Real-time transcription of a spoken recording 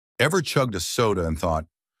Ever chugged a soda and thought,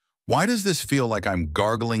 why does this feel like I'm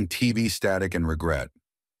gargling TV static and regret?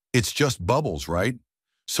 It's just bubbles, right?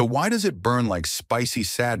 So why does it burn like spicy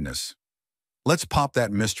sadness? Let's pop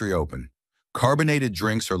that mystery open. Carbonated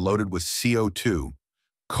drinks are loaded with CO2,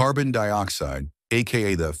 carbon dioxide,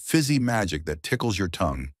 aka the fizzy magic that tickles your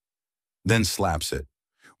tongue, then slaps it.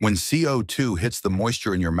 When CO2 hits the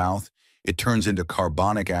moisture in your mouth, it turns into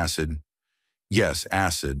carbonic acid. Yes,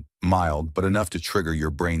 acid, mild, but enough to trigger your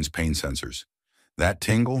brain's pain sensors. That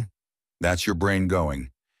tingle? That's your brain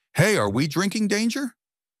going, hey, are we drinking danger?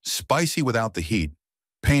 Spicy without the heat,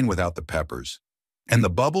 pain without the peppers. And the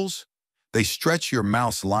bubbles? They stretch your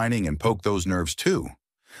mouth's lining and poke those nerves too,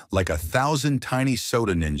 like 1,000 tiny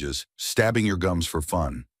soda ninjas stabbing your gums for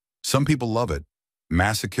fun. Some people love it,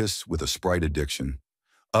 masochists with a Sprite addiction.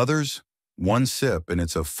 Others, one sip and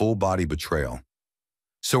it's a full-body betrayal.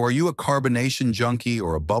 So are you a carbonation junkie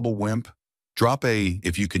or a bubble wimp? Drop a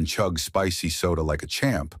if you can chug spicy soda like a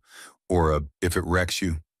champ, or a if it wrecks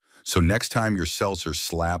you. So next time your seltzer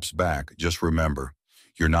slaps back, just remember,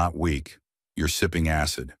 you're not weak. You're sipping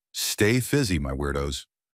acid. Stay fizzy, my weirdos.